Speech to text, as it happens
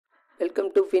Welcome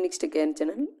to Phoenix tech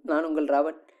channel. நான் உங்கள்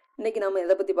Robert. இன்றைக்கி நாம்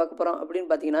எதை பற்றி பார்க்க போகிறோம் அப்படின்னு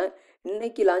பார்த்தீங்கன்னா,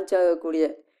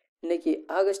 இன்றைக்கி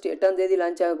ஆகஸ்ட் 8ஆம் தேதி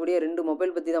லான்ச் ஆகக்கூடிய 2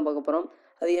 மொபைல் பற்றி தான் பார்க்க போகிறோம்.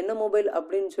 அது என்ன மொபைல்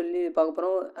அப்படின்னு சொல்லி பார்க்க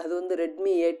போகிறோம். அது வந்து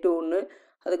ரெட்மி A2 ஒன்று,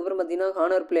 அதுக்கப்புறம் பார்த்தீங்கன்னா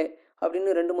ஹானர் ப்ளே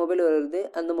அப்படின்னு 2 மொபைல் வருது.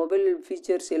 அந்த மொபைல்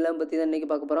ஃபீச்சர்ஸ் எல்லாம் பற்றி தான்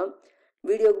இன்றைக்கி பார்க்க போகிறோம்.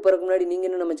 வீடியோக்கு போகிறதுக்கு முன்னாடி நீங்கள்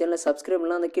இன்னும் நம்ம சேனலை சப்ஸ்கிரைப்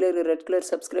பண்ணலாம். அந்த கீழே இருக்கிற ரெட்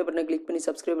கலர் சப்ஸ்கிரைப் பட்டனை கிளிக் பண்ணி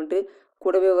சப்ஸ்கிரைப் பண்ணிட்டு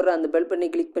கூடவே வர அந்த பெல் பண்ணி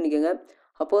கிளிக் பண்ணிக்கோங்க.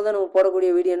 அப்போது தான் நம்ம போடக்கூடிய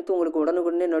வீடியோ எடுத்து உங்களுக்கு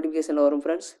உடனுக்குடனே நோட்டிஃபிகேஷனில் வரும்.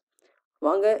 ஃப்ரெண்ட்ஸ்,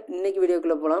 வாங்க இன்றைக்கி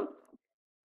வீடியோக்குள்ளே போகலாம்.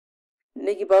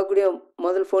 இன்றைக்கி பார்க்கக்கூடிய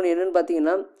முதல் ஃபோன் என்னென்னு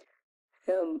பார்த்தீங்கன்னா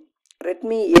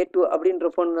ரெட்மி A2 அப்படின்ற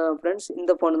ஃபோன் தான் ஃப்ரெண்ட்ஸ்.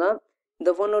 இந்த ஃபோன் தான்.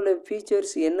 இந்த ஃபோனோட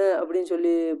ஃபீச்சர்ஸ் என்ன அப்படின்னு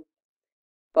சொல்லி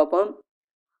பார்ப்போம்.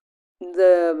 இந்த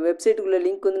வெப்சைட்டுக்குள்ளே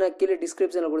லிங்க் வந்து நான் கீழே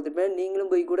டிஸ்கிரிப்ஷனில் கொடுத்துருப்பேன்.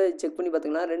 நீங்களும் போய் கூட செக் பண்ணி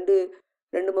பார்த்துக்கலாம்.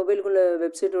 ரெண்டு மொபைலுக்குள்ள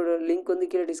வெப்சைட்டோட லிங்க் வந்து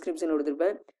கீழே டிஸ்கிரிப்ஷனில்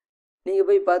கொடுத்துருப்பேன். நீங்கள்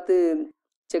போய் பார்த்து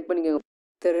செக் பண்ணிக்கோங்க.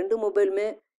 இந்த 2 மொபைலுமே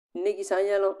இன்றைக்கி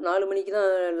சாயங்காலம் 4 மணிக்கு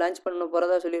தான் லான்ச் பண்ண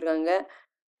போகிறதா சொல்லியிருக்காங்க.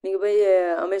 நீங்கள் போய்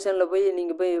அமேசானில் போய்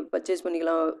நீங்கள் போய் பர்ச்சேஸ்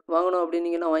பண்ணிக்கலாம். வாங்கணும்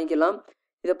அப்படின்னீங்கன்னா வாங்கிக்கலாம்.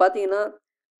 இதை பார்த்தீங்கன்னா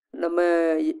நம்ம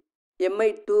Mi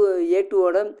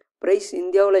A2ஓட ப்ரைஸ்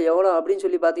இந்தியாவில் எவ்வளோ அப்படின்னு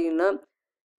சொல்லி பார்த்தீங்கன்னா,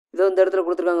 இதோ இந்த இடத்துல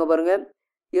கொடுத்துருக்காங்க பாருங்கள்.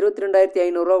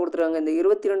 22,500 கொடுத்துருக்காங்க. இந்த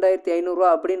 22,500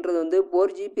 அப்படின்றது வந்து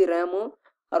 4GB ரேமும்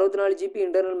 64GB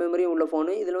இன்டர்னல் மெமரியும் உள்ள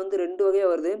ஃபோனு. இதில் வந்து 2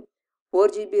 வகையாக வருது.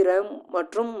 4GB ரேம்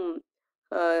மற்றும்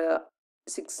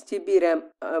 6GB ரேம்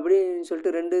அப்படின்னு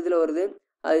சொல்லிட்டு 2 இதில் வருது.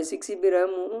 அது 6GB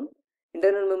ரேமும்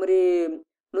இன்டர்னல் மெமரி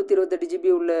 128GB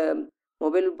உள்ள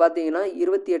மொபைல் பார்த்தீங்கன்னா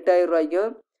 28,000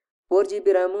 ரூபாய்க்கும், 4GB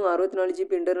ரேமும்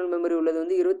 64GB இன்டர்னல் மெமரி உள்ளது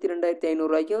வந்து 22,500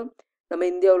 ரூபாய்க்கும் நம்ம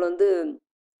இந்தியாவில் வந்து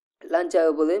லான்ச்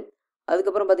ஆக போகுது.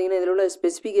 அதுக்கப்புறம் பார்த்தீங்கன்னா இதில் உள்ள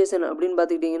ஸ்பெசிஃபிகேஷன் அப்படின்னு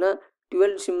பார்த்துக்கிட்டிங்கன்னா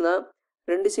 12 சிம் தான்.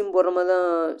 2 சிம் போடுற மாதிரி தான்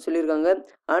சொல்லியிருக்காங்க.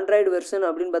 ஆண்ட்ராய்டு வெர்ஷன்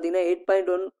அப்படின்னு பார்த்தீங்கன்னா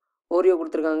 8.1 ஓரியோ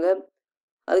கொடுத்துருக்காங்க.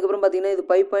 அதுக்கப்புறம் பார்த்தீங்கன்னா இது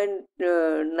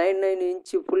 5.99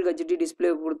 இன்ச் ஃபுல் ஹெச்டி டிஸ்பிளே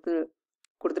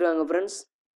கொடுத்துருக்காங்க ஃப்ரெண்ட்ஸ்.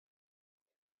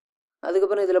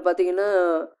 அதுக்கப்புறம் இதில் பார்த்தீங்கன்னா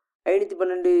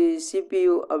 512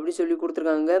 CPU அப்படி சொல்லி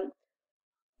கொடுத்துருக்காங்க.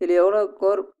 இதில் எவ்வளோ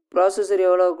கோர் ப்ராசஸர்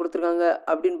எவ்வளோ கொடுத்துருக்காங்க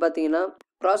அப்படின்னு பார்த்தீங்கன்னா,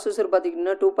 ப்ராசஸர்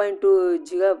பார்த்தீங்கன்னா 2.2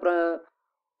 ஜிகா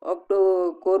ஆக்டோ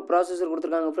கோர் ப்ராசஸர்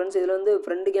கொடுத்துருக்காங்க ஃப்ரெண்ட்ஸ். இதில் வந்து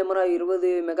front camera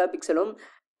 20 mega பிக்சலும்,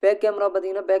 back camera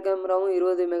பார்த்தீங்கன்னா பேக் கேமராவும்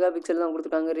 20 மெகா பிக்சல் தான்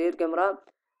கொடுத்துருக்காங்க. ரியர் கேமரா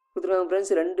கொடுத்துருக்காங்க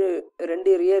ஃப்ரெண்ட்ஸ். ரெண்டு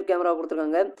ரியர் கேமரா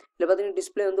கொடுத்துருக்காங்க. இதில் பார்த்தீங்கன்னா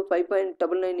டிஸ்பிளே வந்து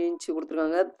 5.99 இன்ச்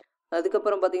கொடுத்துருக்காங்க.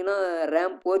 அதுக்கப்புறம் பார்த்தீங்கன்னா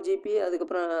ரேம் 4GB,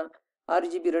 அதுக்கப்புறம்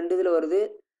 6GB 2 இதில் வருது.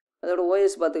 அதோட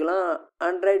OS பார்த்துக்கலாம்.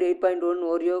 ஆண்ட்ராய்டு 8.1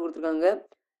 ஓரியோ கொடுத்துருக்காங்க.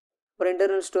 அப்புறம்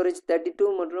இன்டர்னல் ஸ்டோரேஜ்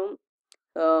 32 மற்றும்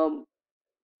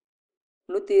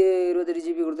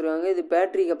 128GB கொடுத்துருக்காங்க. இது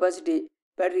பேட்ரி கெப்பாசிட்டி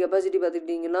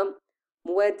பார்த்துக்கிட்டிங்கன்னா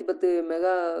 3010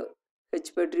 மெகா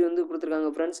ஹெச் பேட்ரி வந்து கொடுத்துருக்காங்க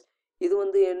ஃப்ரெண்ட்ஸ். இது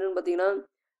வந்து என்னென்னு பார்த்தீங்கன்னா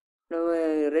நம்ம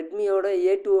ரெட்மியோட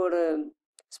A2ஓட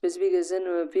ஸ்பெசிஃபிகேஷன்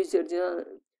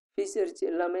ஃபீச்சர்ஸ்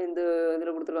எல்லாமே இந்த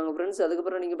இதில் கொடுத்துருக்காங்க ஃப்ரெண்ட்ஸ்.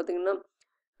 அதுக்கப்புறம் நீங்கள் பார்த்தீங்கன்னா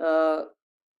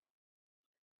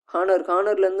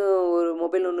ஹானர்லேருந்து ஒரு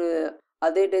மொபைல் ஒன்று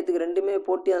அதே டயத்துக்கு 2மே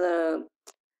போட்டி அதை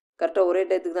கரெக்டாக ஒரே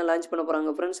டயத்துக்கு தான் லான்ச் பண்ண போகிறாங்க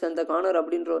ஃப்ரெண்ட்ஸ். அந்த ஹானர்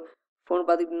அப்படின்ற ஃபோன்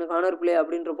பார்த்துக்கிட்டிங்கன்னா ஹானர் ப்ளே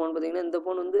அப்படின்ற ஃபோன் பார்த்தீங்கன்னா இந்த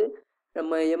ஃபோன் வந்து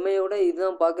நம்ம எம்ஐயோட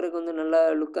இதுதான் பார்க்குறதுக்கு வந்து நல்லா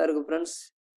லுக்காக இருக்குது ஃப்ரெண்ட்ஸ்.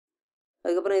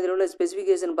 அதுக்கப்புறம் இதில் உள்ள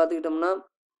ஸ்பெசிஃபிகேஷன் பார்த்துக்கிட்டோம்னா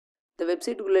இந்த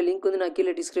வெப்சைட்டுக்குள்ளே லிங்க் வந்து நான்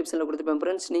கீழே டிஸ்கிரிப்ஷனில் கொடுத்துருப்பேன்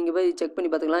ஃப்ரெண்ட்ஸ். நீங்கள் போய் செக் பண்ணி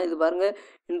பார்த்துக்கலாம். இது பாருங்கள்,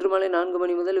 இன்று மாலை 4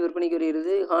 மணி முதல் விற்பனைக்கு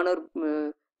வருகிறது ஹானர்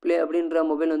ப்ளே அப்படின்ற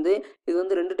மொபைல் வந்து. இது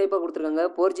வந்து 2 டைப்பாக கொடுத்துருக்காங்க.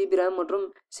 4GB ரேம் மற்றும்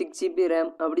 6GB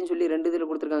ரேம் அப்படின்னு சொல்லி 2 இதில்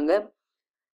கொடுத்துருக்காங்க.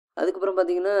 அதுக்கப்புறம்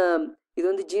பார்த்தீங்கன்னா இது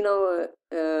வந்து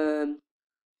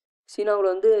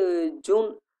சீனாவில் வந்து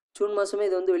ஜூன் மாதமே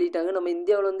இது வந்து வெளியிட்டாங்க. நம்ம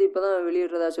இந்தியாவில் வந்து இப்போ தான்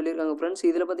வெளியிடுறதா சொல்லியிருக்காங்க ஃப்ரெண்ட்ஸ்.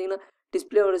 இதில் பார்த்தீங்கன்னா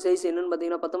டிஸ்பிளேவோட சைஸ் என்னென்னு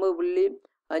பார்த்தீங்கன்னா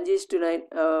 19.5:9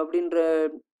 அப்படின்ற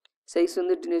சைஸ்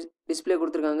வந்து டிஸ்பிளே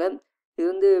கொடுத்துருக்காங்க. இது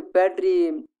வந்து பேட்ரி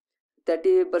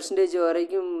 30%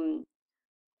 வரைக்கும்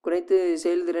குறைத்து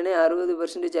செயல்திறனை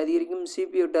 60% அதிகரிக்கும்.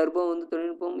 CPU டர்போ வந்து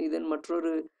தொழில்நுட்பம் இதன்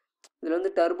மற்றொரு இதில்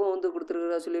வந்து டர்போ வந்து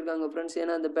கொடுத்துருக்கிறதா சொல்லியிருக்காங்க ஃப்ரெண்ட்ஸ்.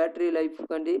 ஏன்னா அந்த பேட்ரி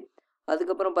லைஃப்காண்டி.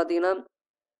 அதுக்கப்புறம் பார்த்தீங்கன்னா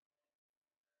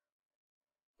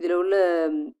இதில் உள்ள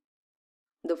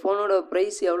இந்த ஃபோனோட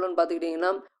ப்ரைஸ் எவ்வளோன்னு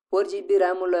பார்த்துக்கிட்டிங்கன்னா 4GB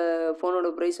ரேம் உள்ள ஃபோனோட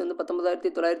ப்ரைஸ் வந்து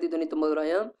 19,999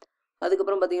 ரூபாயும்.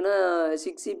 அதுக்கப்புறம் பார்த்தீங்கன்னா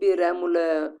 6GB ரேம் உள்ள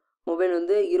மொபைல்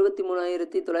வந்து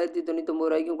 23,999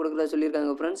 ரூபாய்க்கும் கொடுக்குறதா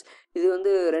சொல்லியிருக்காங்க ஃப்ரெண்ட்ஸ். இது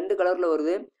வந்து 2 கலரில்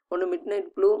வருது. ஒன்று மிட் நைட்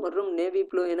ப்ளூ மற்றும் நேவி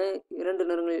ப்ளூ என 2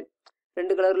 நிறங்கள்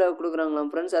 2 கலரில் கொடுக்குறாங்களாம்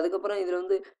ஃப்ரெண்ட்ஸ். அதுக்கப்புறம் இதில்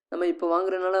வந்து நம்ம இப்போ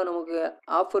வாங்குறதுனால நமக்கு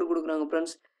ஆஃபர் கொடுக்குறாங்க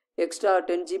ஃப்ரெண்ட்ஸ். எக்ஸ்ட்ரா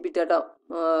 10GB டேட்டா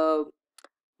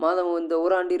மாதம் இந்த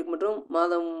ஒரு ஆண்டிற்கு மற்றும்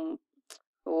மாதம்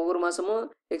ஒவ்வொரு மாதமும்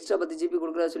எக்ஸ்ட்ரா 10GB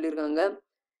கொடுக்குறதா சொல்லியிருக்காங்க.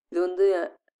 இது வந்து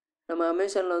நம்ம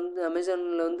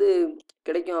அமேசானில் வந்து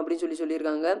கிடைக்கும் அப்படின்னு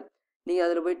சொல்லியிருக்காங்க. நீங்கள்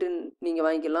அதில் போய்ட்டு நீங்கள்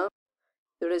வாங்கிக்கலாம்.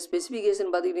 இதோட ஸ்பெசிஃபிகேஷன்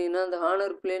பார்த்துக்கிட்டிங்கன்னா இந்த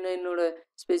ஹானர் ப்ளே 9ஓட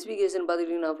ஸ்பெசிஃபிகேஷன்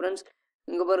பார்த்துக்கிட்டிங்கன்னா ஃப்ரெண்ட்ஸ்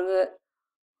இங்கே பாருங்கள்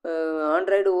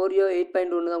ஆண்ட்ராய்டு ஓரியோ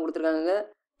 8.1 தான் கொடுத்துருக்காங்க.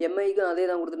 எம்ஐக்கும் அதே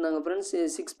தான் கொடுத்துருந்தாங்க ஃப்ரெண்ட்ஸ்.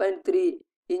 6.3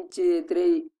 இன்ச்சு 3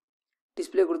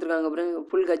 டிஸ்பிளே கொடுத்துருக்காங்க ஃப்ரெண்ட்ஸ்.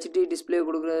 ஃபுல் ஹெச்டி டிஸ்பிளே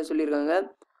கொடுக்குறத சொல்லியிருக்காங்க.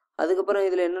 அதுக்கப்புறம்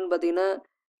இதில் என்னென்னு பார்த்தீங்கன்னா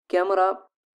கேமரா,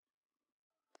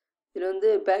 இதில் வந்து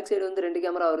பேக் சைடு வந்து 2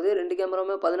 கேமரா வருது. 2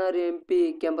 கேமராவுமே 16 MP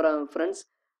கேமரா ஃப்ரெண்ட்ஸ்.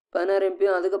 16 MP.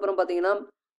 அதுக்கப்புறம் பார்த்தீங்கன்னா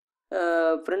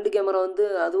ஃப்ரண்ட் கேமரா வந்து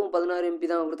அதுவும் 16 MP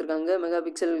தான் கொடுத்துருக்காங்க. மெகா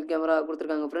பிக்சல் கேமரா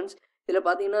கொடுத்துருக்காங்க ஃப்ரெண்ட்ஸ். இதில்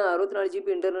பார்த்தீங்கன்னா 64 GB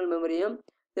இன்டர்னல் மெமரியும்,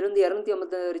 இதில் வந்து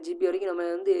 256 GB வரைக்கும் நம்ம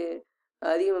வந்து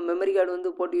அதிக மெமரி கார்டு வந்து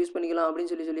போட்டு யூஸ் பண்ணிக்கலாம்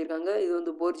அப்படின்னு சொல்லியிருக்காங்க. இது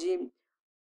வந்து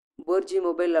 4G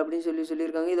மொபைல் அப்படின்னு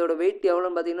சொல்லியிருக்காங்க. இதோட வெயிட்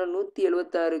எவ்வளோன்னு பார்த்தீங்கன்னா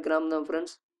 176 கிராம் தான்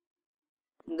ஃப்ரெண்ட்ஸ்.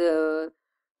 இந்த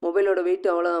மொபைலோட வெயிட்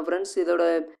அவ்வளோதான் ஃப்ரெண்ட்ஸ். இதோட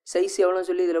சைஸ் எவ்வளோன்னு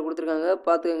சொல்லி இதில் கொடுத்துருக்காங்க,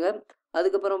 பார்த்துக்கோங்க.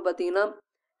 அதுக்கப்புறம் பார்த்தீங்கன்னா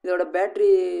இதோட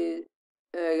பேட்ரி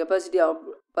கெப்பாசிட்டி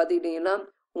பார்த்துக்கிட்டிங்கன்னா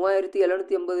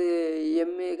 3780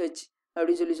 mAh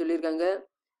அப்படின்னு சொல்லியிருக்காங்க.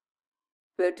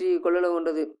 பேட்ரி கொள்ளளவு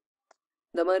கொண்டது.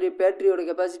 இந்த மாதிரி பேட்ரியோட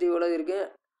கெப்பாசிட்டி இவ்வளோ இருக்குது.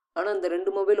 ஆனால் இந்த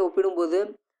 2 மொபைல் ஒப்பிடும்போது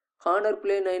ஹானர்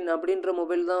ப்ளே 9 அப்படின்ற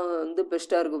மொபைல் தான் வந்து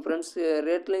பெஸ்ட்டாக இருக்கும் ஃப்ரெண்ட்ஸ்.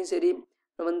 ரேட்லேயும் சரி,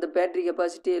 நம்ம இந்த பேட்ரி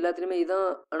கெப்பாசிட்டி எல்லாத்துலேயுமே இதான்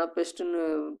ஆனால் பெஸ்ட்டுன்னு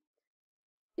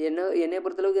என்னை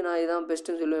பொறுத்தளவுக்கு நான் இதான்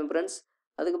பெஸ்ட்டுன்னு சொல்லுவேன் ஃப்ரெண்ட்ஸ்.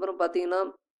 அதுக்கப்புறம் பார்த்தீங்கன்னா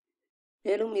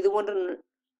மேலும் இது போன்ற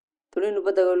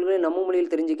தொழில்நுட்ப தகவல்களை நம்ம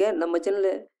மொழியில் தெரிஞ்சுக்க நம்ம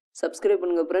சேனலை சப்ஸ்கிரைப்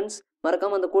பண்ணுங்கள் ஃப்ரெண்ட்ஸ்.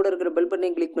 மறக்காமல் அந்த கூட இருக்கிற பெல்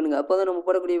பட்டனையும் கிளிக் பண்ணுங்கள். அப்போ தான் நம்ம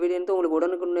போடக்கூடிய வீடியோ வந்து உங்களுக்கு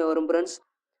உடனுக்குடனே வரும் ஃப்ரெண்ட்ஸ்.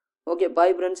 Okay,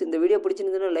 bye friends. இந்த வீடியோ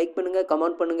பிடிச்சிருந்ததுன்னா லைக் பண்ணுங்கள்,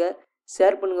 கமெண்ட் பண்ணுங்கள்,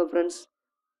 ஷேர் பண்ணுங்கள் ஃப்ரெண்ட்ஸ்.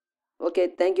 Okay,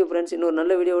 thank you friends. இன்னொரு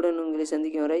நல்ல வீடியோவுடன் உங்களை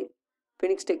சந்திக்கும் வரை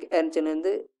Phoenix tech earn channel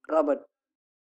Robert.